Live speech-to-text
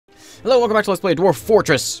Hello, welcome back to Let's Play Dwarf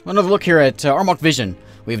Fortress. Another look here at Armok Vision.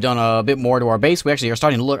 We've done a bit more to our base. We actually are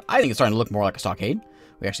starting to look, I think it's starting to look more like a stockade.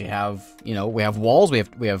 We actually have, you know, we have walls. We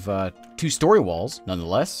have two-story walls,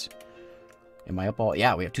 nonetheless. Am I up all?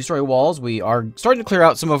 Yeah, we have two-story walls. We are starting to clear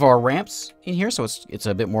out some of our ramps in here, so it's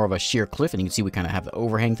a bit more of a sheer cliff, and you can see we kind of have the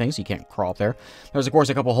overhang thing, so you can't crawl up there. There's, of course,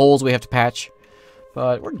 a couple holes we have to patch,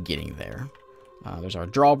 but we're getting there. There's our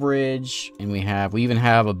drawbridge, and we even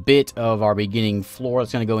have a bit of our beginning floor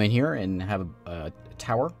that's going to go in here and have a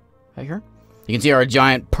tower right here. You can see our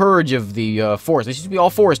giant purge of the forest. This used to be all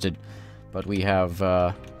forested, but we have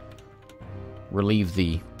relieved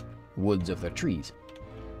the woods of their trees,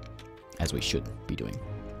 as we should be doing.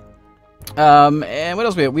 And what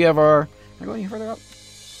else we have? We have our... Can I go any further up?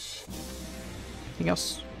 Anything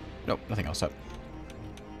else? Nope, nothing else up.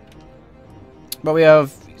 But we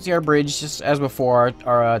have... See our bridge, just as before.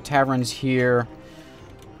 Our taverns here.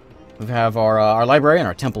 We have our library and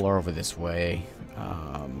our temple are over this way.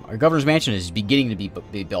 Our governor's mansion is beginning to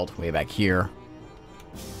be built way back here.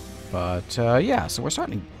 But yeah, so we're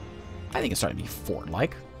starting to... I think it's starting to be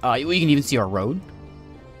fort-like. We can even see our road.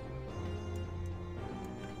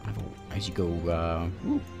 As you go...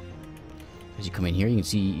 as you come in here, you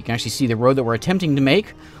can actually see the road that we're attempting to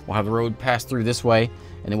make. We'll have the road pass through this way,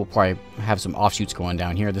 and then we'll probably have some offshoots going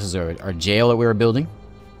down here. This is our jail that we were building.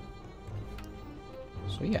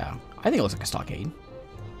 So yeah, I think it looks like a stockade.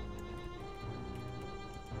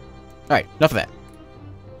 Alright, enough of that.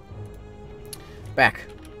 Back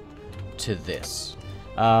to this.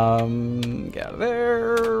 Get out of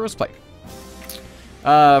there. Let's play.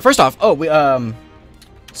 First off,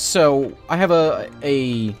 so I have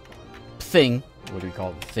a thing, what do we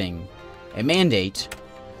call it? Thing. A mandate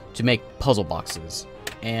to make puzzle boxes.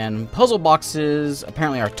 And puzzle boxes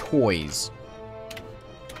apparently are toys.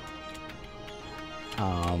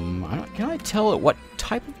 Can I tell it what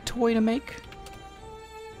type of toy to make?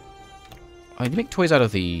 I mean, to make toys out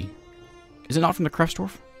of the... Is it not from the craft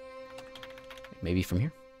store? Maybe from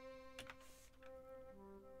here?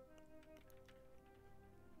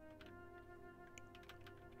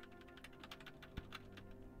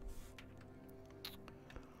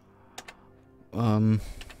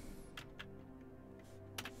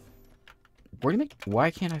 Where do you make...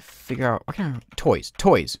 Why can't I figure out... Why can't I... Toys.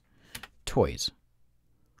 Where do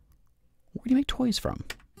you make toys from?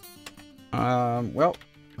 Well,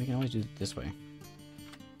 we can always do it this way.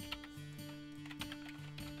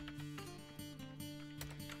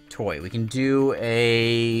 Toy. We can do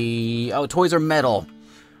a... Oh, toys are metal.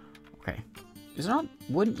 Okay. Is it not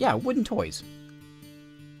wooden? Yeah, wooden toys.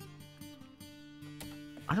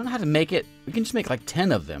 I don't know how to make it. We can just make like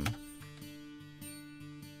 10 of them.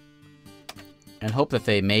 And hope that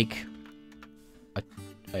they make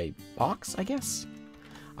a box, I guess?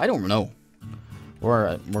 I don't know.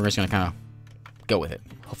 We're just going to kind of go with it.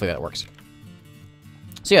 Hopefully that works.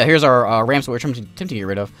 So yeah, here's our ramps that we're attempting to get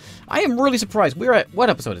rid of. I am really surprised. We're at... What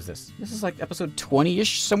episode is this? This is like episode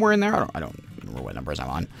 20-ish, somewhere in there. I don't remember what numbers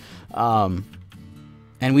I'm on.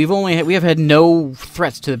 And we have had no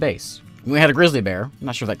threats to the base. We had a grizzly bear. I'm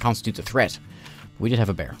not sure if that constitutes a threat. We did have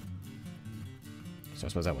a bear. So I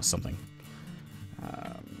suppose that was something.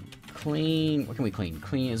 Clean. What can we clean?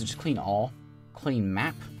 Clean. Is it just clean all? Clean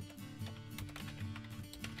map.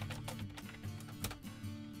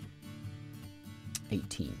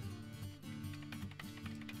 $18.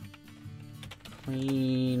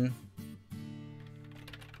 Clean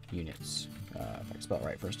units. If I can spell it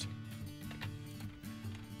right first.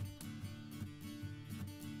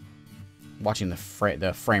 Watching the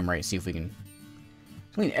frame rate, see if we can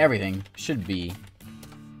clean everything. Should be.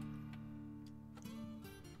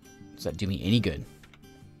 Does that do me any good?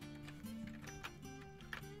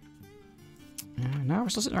 No, we're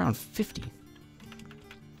still sitting around 50.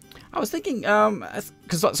 I was thinking,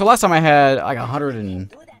 so last time I had like 100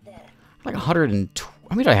 and like 100.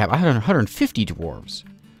 How many did I have? I had 150 dwarves,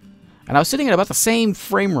 and I was sitting at about the same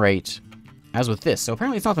frame rate as with this. So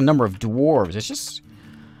apparently, it's not the number of dwarves. It's just.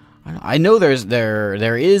 I know there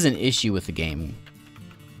is an issue with the game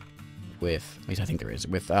with, at least I think there is,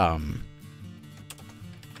 with a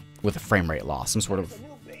frame rate loss, some sort of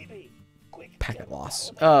packet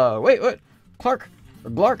loss. Wait, what? Clark?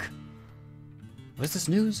 Or Glark? What is this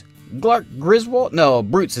news? Glark Griswold? No,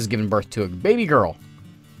 Brutes has given birth to a baby girl.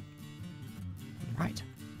 Right.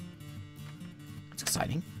 That's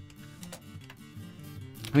exciting.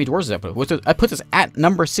 How many dwarves did I put? I put this at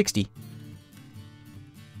number 60.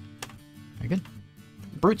 Very good.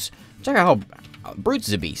 Brutes. Check out how... Brutes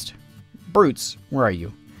is a beast. Brutes, where are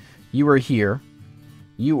you? You are here.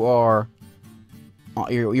 You are...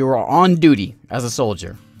 You are on duty as a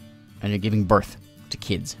soldier. And you're giving birth to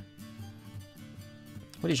kids.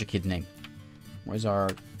 What is your kid's name? Where's our...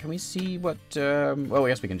 Can we see what... Oh, I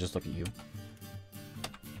guess we can just look at you.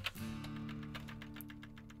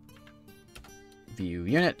 View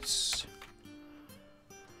units.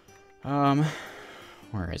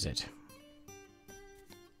 Where is it?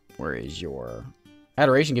 Where is your...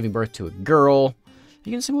 Adoration, giving birth to a girl.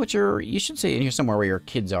 You can see what your... You should say in here somewhere where your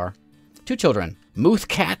kids are. 2 children.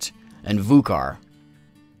 Muthkat and Vukar.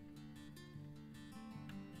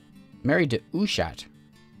 Married to Ushat.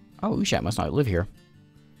 Oh, Ushat must not live here.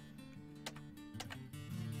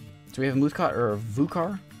 Do we have a Muthkat or a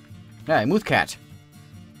Vukar? Yeah, Muthkat.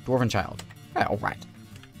 Dwarven child. Yeah, alright.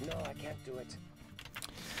 No, I can't do it.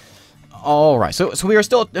 Alright, so we are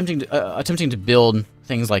still attempting to build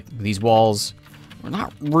things like these walls. We're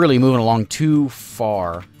not really moving along too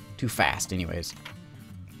far. Too fast, anyways.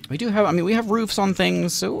 We do have, I mean, we have roofs on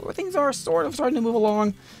things, so things are sort of starting to move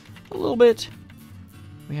along a little bit.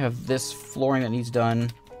 We have this flooring that needs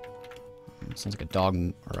done. Sounds like a dog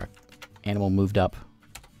or an animal moved up.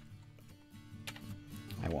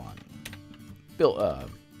 I want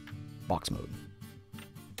box mode.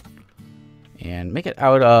 And make it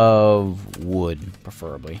out of wood,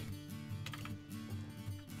 preferably.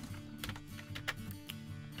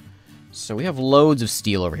 So we have loads of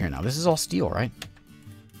steel over here now. This is all steel, right?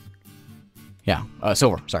 Yeah,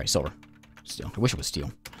 silver. Sorry, silver. Steel. I wish it was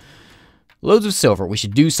steel. Loads of silver. We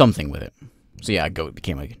should do something with it. So yeah, a goat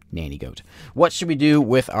became a nanny goat. What should we do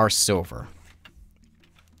with our silver?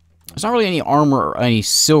 There's not really any armor or any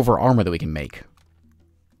silver armor that we can make.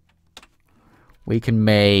 We can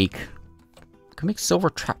make... Can we make silver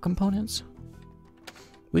trap components?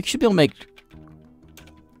 We should be able to make...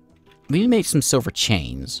 We need to make some silver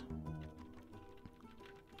chains.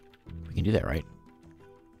 We can do that, right?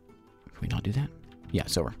 Can we not do that? Yeah,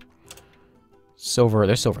 silver. Silver,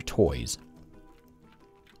 there's silver toys.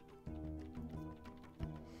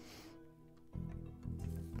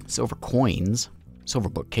 Silver coins. Silver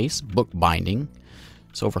bookcase. Book binding.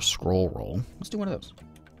 Silver scroll roll. Let's do one of those.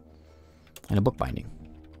 And a book binding.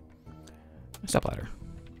 A stepladder.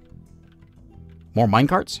 More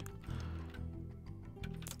minecarts.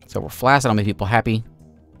 Silver flask. That'll make people happy.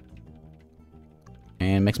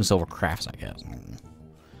 And make some silver crafts, I guess.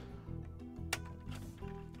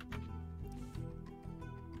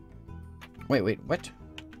 Wait, what?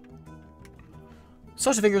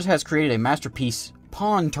 Sausage Fingers has created a masterpiece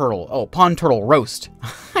pond turtle. Oh, pond turtle roast.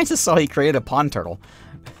 I just saw he created a pond turtle.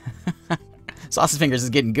 Sausage Fingers is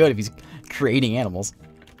getting good if he's creating animals.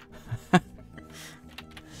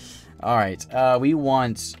 Alright, we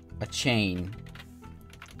want a chain.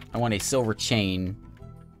 I want a silver chain.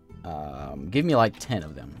 Give me like 10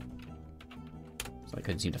 of them. So I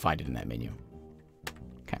couldn't seem to find it in that menu.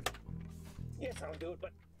 Okay. Yes, I'll do it,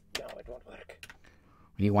 but no, it won't work.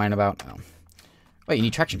 What are you whining about? Oh. Wait, you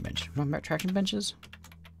need traction bench. You want traction benches?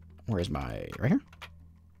 Where is my... Right here?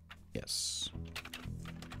 Yes.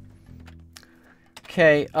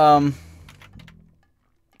 Okay, I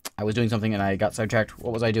was doing something and I got sidetracked.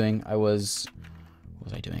 What was I doing? What was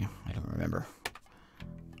I doing? I don't remember.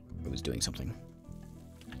 I was doing something.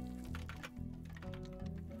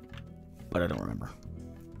 But I don't remember.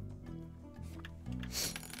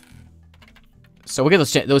 So we'll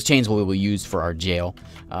get those chains we will use for our jail.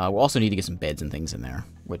 We'll also need to get some beds and things in there,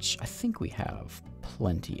 which I think we have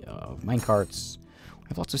plenty of. Minecarts. We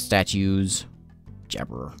have lots of statues.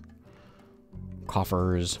 Jabber.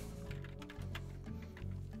 Coffers.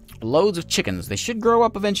 Loads of chickens. They should grow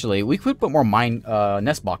up eventually. We could put more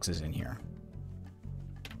nest boxes in here.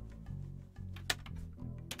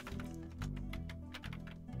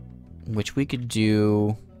 Which we could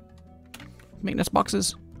do... Make nest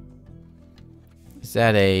boxes? Is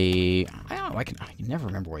that a... I don't know. I can never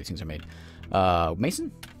remember where these things are made.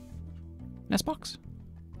 Mason? Nest box?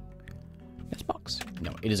 Nest box?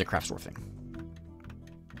 No, it is a craft store thing.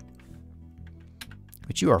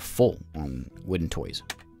 But you are full on wooden toys.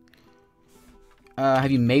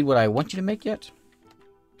 Have you made what I want you to make yet?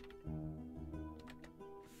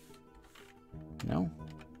 No?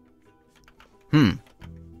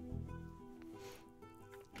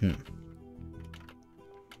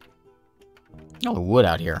 Oh, the wood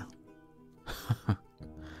out here.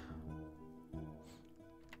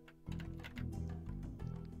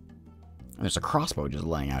 There's a crossbow just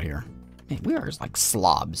laying out here. Man, we are just like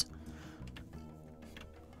slobs.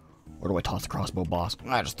 Where do I toss the crossbow, boss?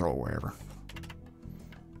 I just throw it wherever.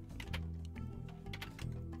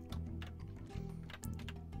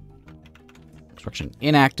 Construction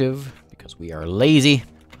inactive because we are lazy.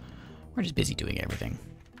 We're just busy doing everything.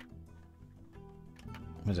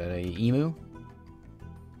 Was that a emu?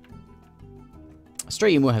 A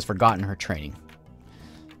stray emu has forgotten her training.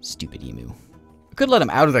 Stupid emu. I could let them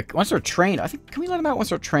out of the... Once they're trained... I think... Can we let them out once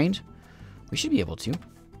they're trained? We should be able to.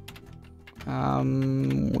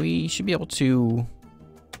 We should be able to...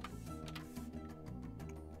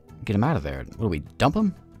 Get them out of there. What do we... Dump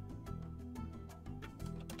them?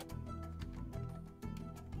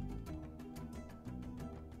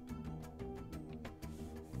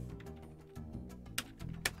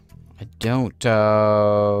 I don't...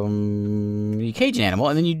 You cage an animal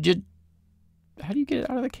and then you just... How do you get it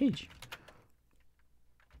out of the cage?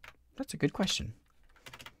 That's a good question.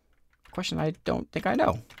 Question I don't think I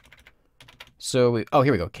know. So, oh,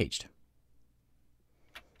 here we go. Caged.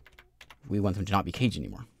 We want them to not be caged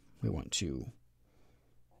anymore. We want to...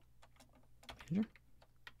 No.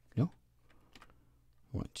 We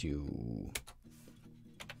want to...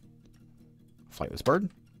 Flight this bird.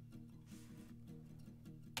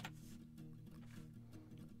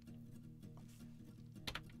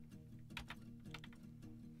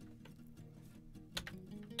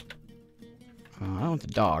 I don't want the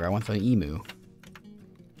dog. I want the emu.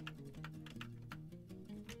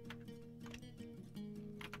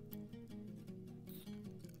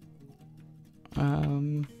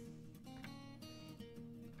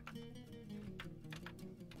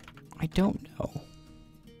 I don't know.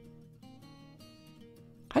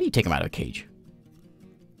 How do you take him out of a cage?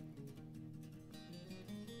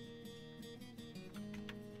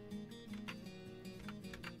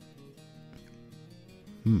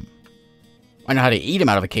 I know how to eat him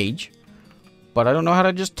out of a cage, but I don't know how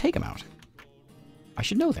to just take him out. I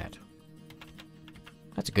should know that.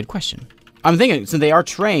 That's a good question. I'm thinking, since they are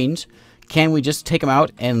trained, can we just take them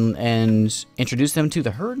out and introduce them to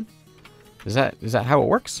the herd? Is that how it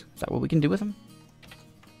works? Is that what we can do with them?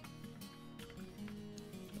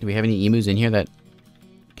 Do we have any emus in here that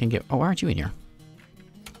can get... Oh, why aren't you in here?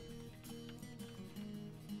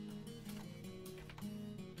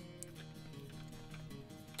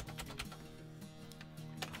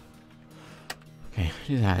 Okay,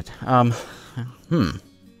 do that. Our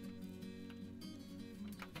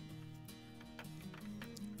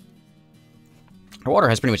water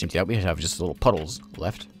has pretty much emptied out. We have just little puddles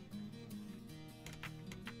left.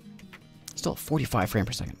 Still 45 frames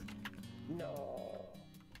per second. No.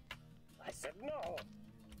 I said no.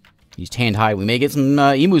 Used hand high. We may get some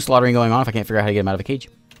emu slaughtering going on if I can't figure out how to get them out of a cage.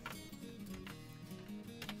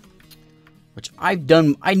 Which I've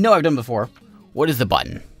done. I know I've done before. What is the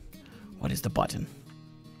button? What is the button?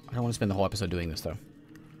 I don't want to spend the whole episode doing this, though.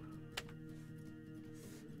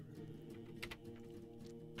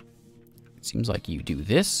 It seems like you do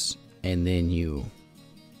this, and then you...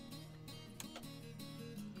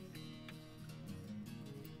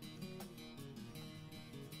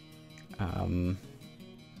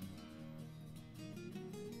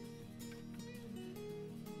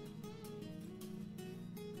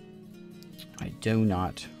 I do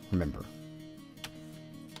not remember.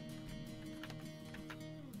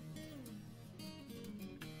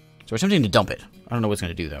 So we're attempting to dump it. I don't know what it's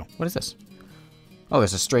going to do, though. What is this? Oh,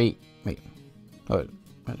 there's a straight... Wait. Oh,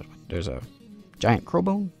 there's a giant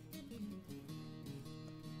crowbone.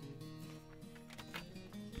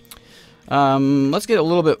 Let's get a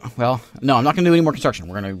little bit... Well, no, I'm not going to do any more construction.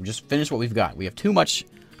 We're going to just finish what we've got. We have too much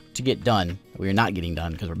to get done that we are not getting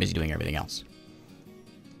done because we're busy doing everything else.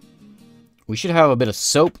 We should have a bit of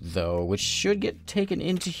soap, though, which should get taken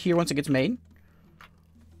into here once it gets made.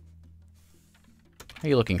 How are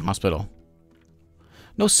you looking, hospital?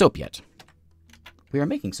 No soap yet. We are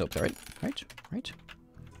making soap, though, right? Right?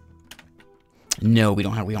 No, we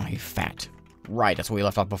don't have any fat. Right, that's what we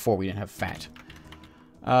left off before. We didn't have fat.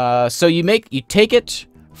 So you take it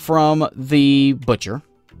from the butcher.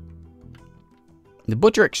 The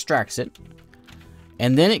butcher extracts it,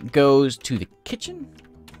 and then it goes to the kitchen.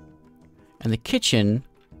 And the kitchen...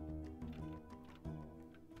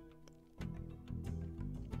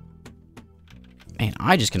 Man,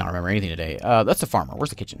 I just cannot remember anything today. That's the farmer. Where's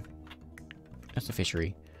the kitchen? That's the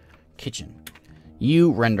fishery. Kitchen.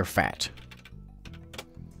 You render fat.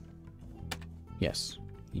 Yes.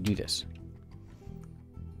 You do this.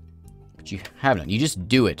 But you have none. You just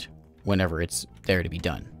do it whenever it's there to be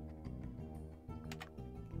done.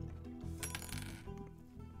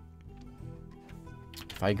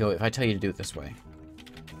 If I tell you to do it this way,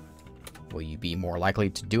 will you be more likely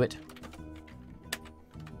to do it?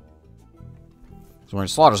 So we're going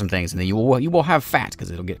to slaughter some things, and then you will have fat,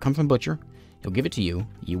 because it'll come from butcher. He'll give it to you.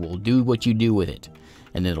 You will do what you do with it.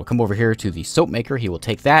 And then it'll come over here to the soap maker. He will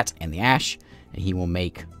take that and the ash, and he will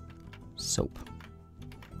make soap.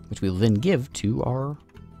 Which we will then give to our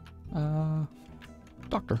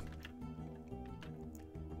doctor.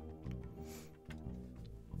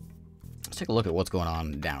 take a look at what's going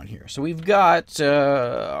on down here. So we've got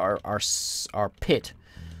our pit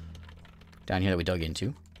down here that we dug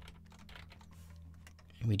into.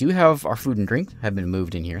 We do have our food and drink have been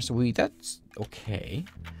moved in here, so that's okay.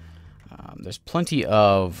 There's plenty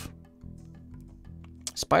of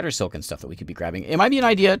spider silk and stuff that we could be grabbing. It might be an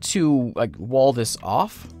idea to like wall this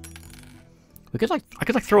off. We could I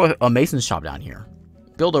could throw a mason's shop down here,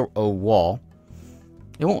 build a wall.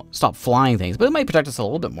 It won't stop flying things, but it might protect us a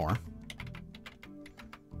little bit more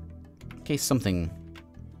in case something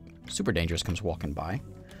super dangerous comes walking by.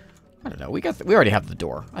 I don't know. We already have the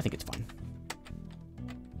door. I think it's fine.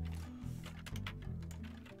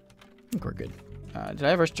 I think we're good. Did I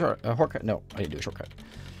have a shortcut? No, I didn't do a shortcut.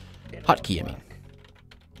 Hotkey, I mean.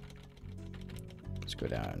 Let's go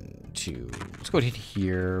down to... Let's go to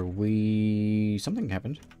here. Something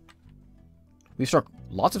happened. We've struck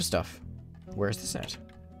lots of stuff. Where's this at?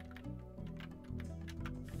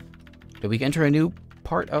 Did we enter a new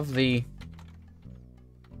part of the...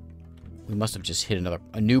 We must have just hit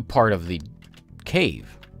a new part of the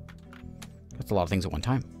cave. That's a lot of things at one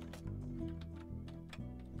time.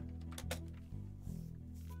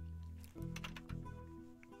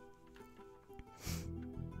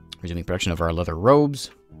 Resuming production of our leather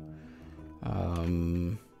robes.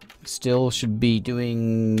 Still should be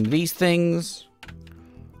doing these things.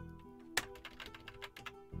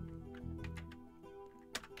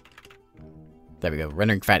 There we go.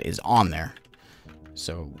 Rendering fat is on there.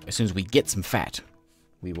 So as soon as we get some fat,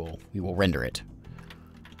 we will render it.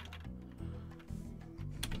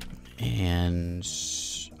 And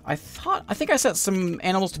I think I set some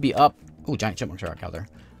animals to be up. Oh, giant chipmunks are out there.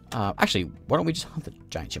 Actually, why don't we just hunt the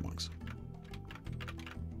giant chipmunks?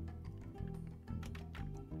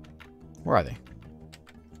 Where are they?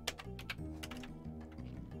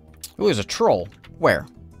 Oh, there's a troll. Where?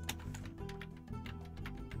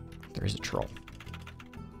 There is a troll.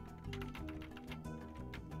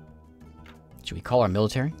 Should we call our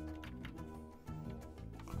military?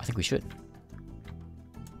 I think we should.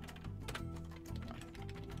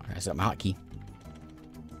 Alright, I set up my hotkey.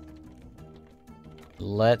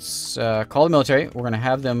 Let's call the military. We're going to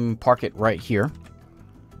have them park it right here.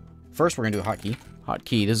 First, we're going to do a hotkey.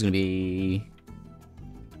 Hotkey, this is going to be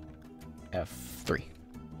F3.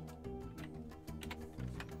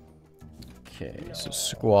 Okay, so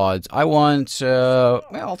squads. I want, well,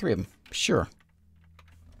 all three of them. Sure.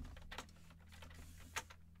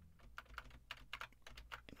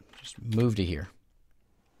 Just move to here.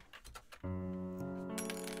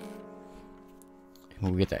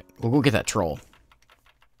 We'll get that. We'll go get that troll.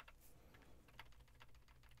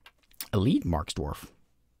 Elite Marks Dwarf.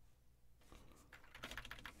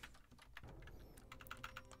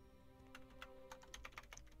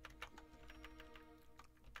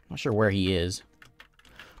 Not sure where he is,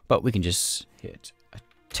 but we can just hit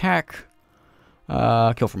attack,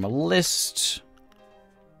 kill from a list.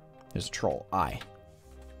 There's a troll. Okay,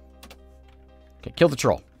 kill the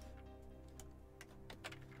troll.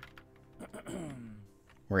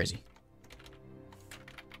 Where is he?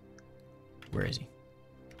 Where is he?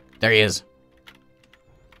 There he is.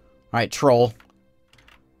 Alright, troll.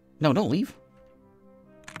 No, don't leave.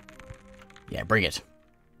 Yeah, bring it.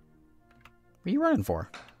 What are you running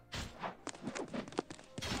for?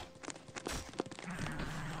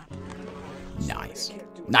 Nice.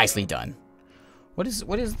 Nicely done. What is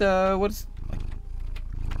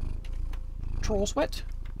troll sweat?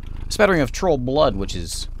 Spattering of troll blood, which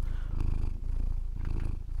is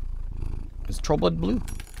troll blood blue?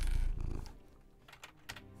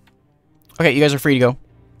 Okay, you guys are free to go.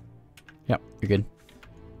 Yep, you're good.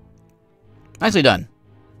 Nicely done.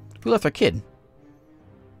 Who left our kid?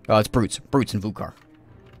 Oh, it's Brutes. Brutes and Vukar.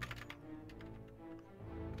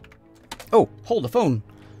 Oh, hold the phone.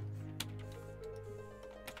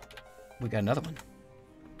 We got another one.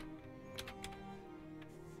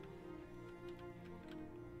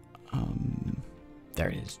 There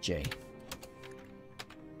it is, J.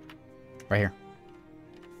 Right here.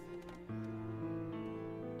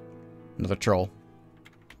 Another troll.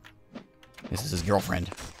 This is his girlfriend.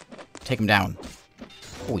 Take him down.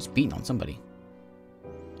 Oh, he's beating on somebody. I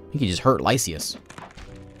think he just hurt Lysias.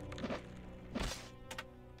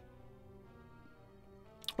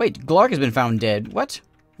 Wait, Glark has been found dead. What?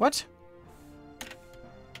 What?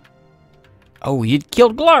 Oh, you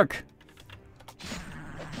killed Glark!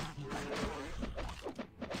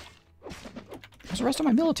 Where's the rest of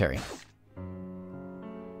my military?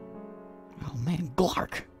 Oh man,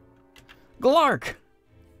 Glark! Glark!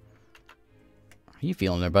 How you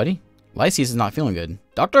feeling there, buddy? Lysias is not feeling good.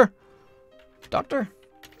 Doctor? Doctor?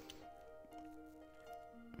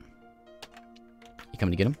 You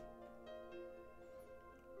coming to get him?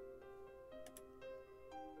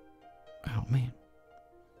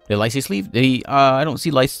 Did Lysias leave? Did he, I don't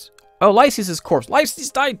see Lysias. Oh, Lysias' corpse.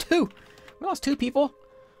 Lysias died too! We lost 2 people.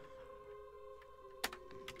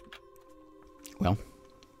 Well,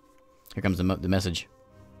 here comes the message.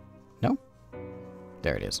 No?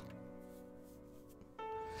 There it is.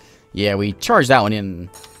 Yeah, we charged that one in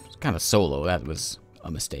kind of solo. That was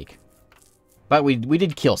a mistake. But we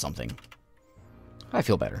did kill something. I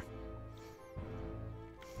feel better.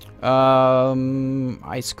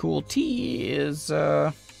 Ice Cool Tea is,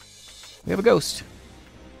 we have a ghost.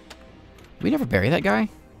 We never bury that guy?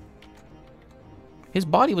 His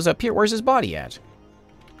body was up here. Where's his body at?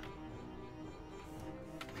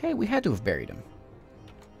 Okay, we had to have buried him.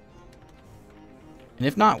 And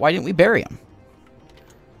if not, why didn't we bury him?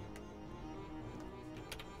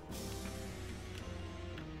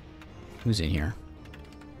 Who's in here?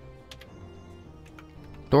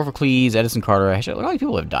 Dorfocles, Edison Carter. Actually, a lot of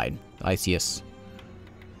people have died. Lysias.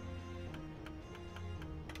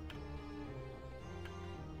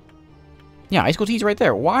 Yeah, Ice Cool Tea's right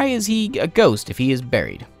there. Why is he a ghost if he is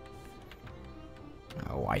buried?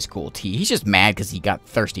 Oh, Ice Cool Tea. He's just mad because he got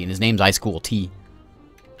thirsty and his name's Ice Cool Tea.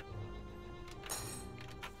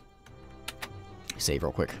 Save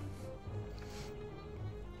real quick.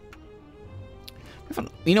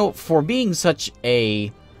 You know, for being such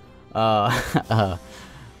a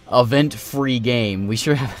event-free game, we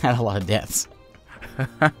sure have had a lot of deaths.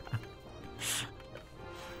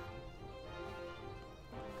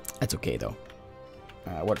 That's okay, though.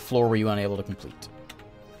 What floor were you unable to complete?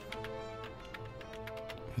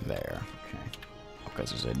 There. Okay.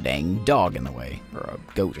 Because there's a dang dog in the way. Or a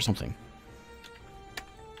goat or something.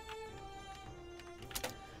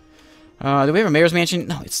 Do we have a mayor's mansion?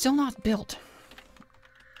 No, it's still not built.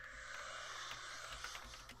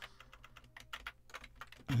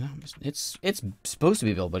 It's supposed to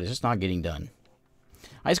be built, but it's just not getting done.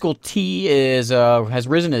 High School T is has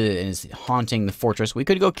risen and is haunting the fortress. We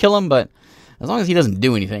could go kill him, but as long as he doesn't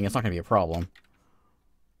do anything, it's not going to be a problem.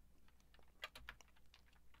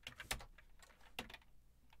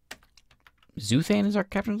 Zuthan is our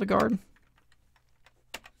captain of the guard.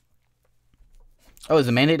 Oh, is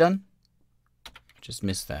the mandate done? Just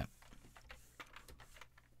missed that.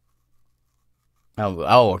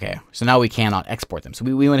 Oh, okay. So now we cannot export them. So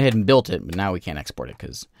we went ahead and built it, but now we can't export it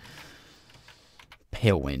because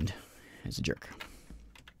Palewind is a jerk.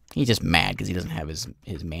 He's just mad because he doesn't have his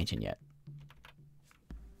mansion yet.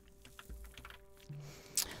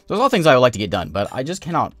 There's a lot of things I would like to get done, but I just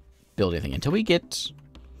cannot build anything until we get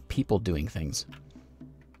people doing things.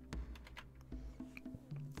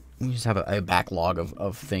 We just have a backlog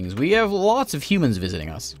of things. We have lots of humans visiting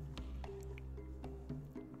us.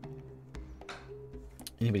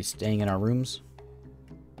 Anybody staying in our rooms?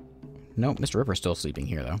 Nope, Mr. Ripper's still sleeping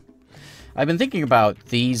here, though. I've been thinking about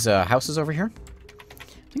these houses over here.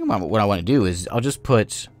 I think about what I want to do is I'll just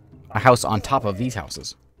put a house on top of these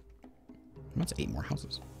houses. That's 8 more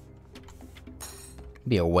houses.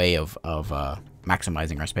 Be a way of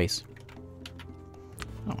maximizing our space.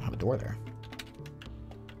 I don't have a door there.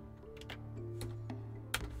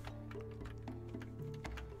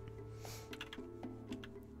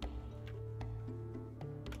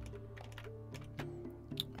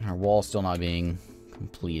 Our wall's still not being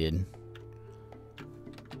completed.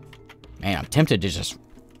 Man, I'm tempted to just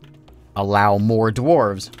allow more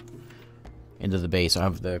dwarves into the base. I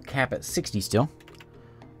have the cap at 60 still.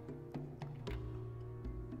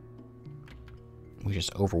 We're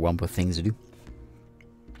just overwhelmed with things to do.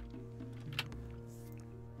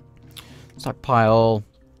 Stockpile.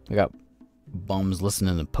 We got bums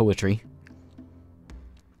listening to poetry.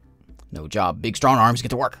 No job. Big strong arms. Get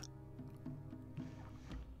to work.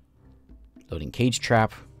 Loading cage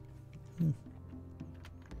trap.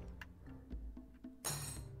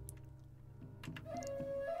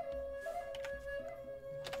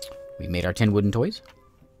 We made our 10 wooden toys.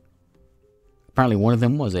 Apparently one of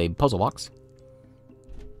them was a puzzle box.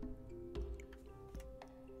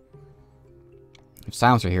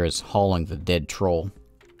 Silencer here is hauling the dead troll.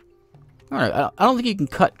 Alright, I don't think you can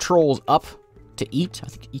cut trolls up to eat. I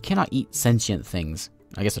think you cannot eat sentient things.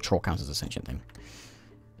 I guess a troll counts as a sentient thing.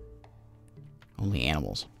 Only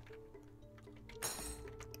animals.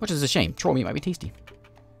 Which is a shame. Troll meat might be tasty.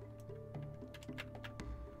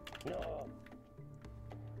 No.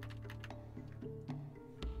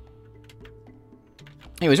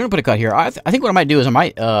 Anyways, we're going to put a cut here. I think what I might do is I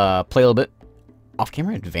might play a little bit off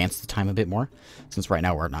camera and advance the time a bit more. Since right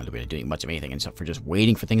now we're not really doing much of anything except for just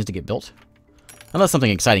waiting for things to get built. Unless something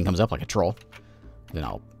exciting comes up like a troll. Then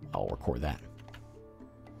I'll record that.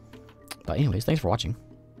 But anyways, thanks for watching.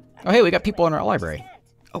 Oh, hey, we got people in our library.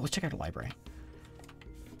 Oh, let's check out the library.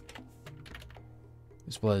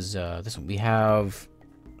 This was, this one. We have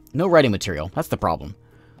no writing material. That's the problem.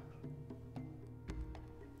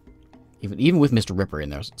 Even with Mr. Ripper in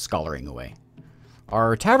there, scholaring away.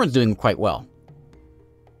 Our tavern's doing quite well.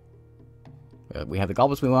 We have the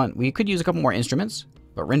goblets we want. We could use a couple more instruments,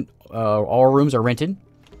 but all our rooms are rented.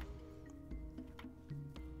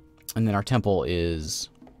 And then our temple is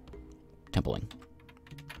templing.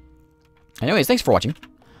 Anyways, thanks for watching.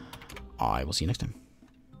 I will see you next time.